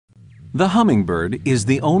The hummingbird is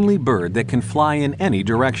the only bird that can fly in any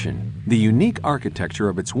direction. The unique architecture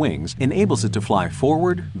of its wings enables it to fly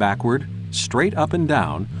forward, backward, straight up and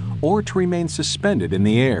down, or to remain suspended in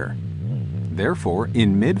the air. Therefore,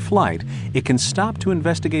 in mid-flight, it can stop to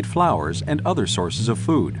investigate flowers and other sources of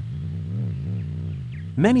food.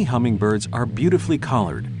 Many hummingbirds are beautifully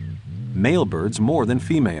colored. Male birds more than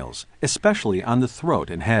females, especially on the throat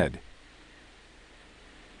and head.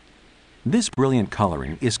 This brilliant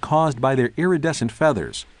coloring is caused by their iridescent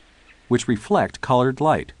feathers, which reflect colored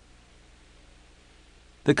light.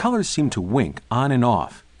 The colors seem to wink on and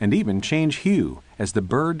off, and even change hue as the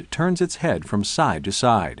bird turns its head from side to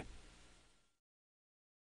side.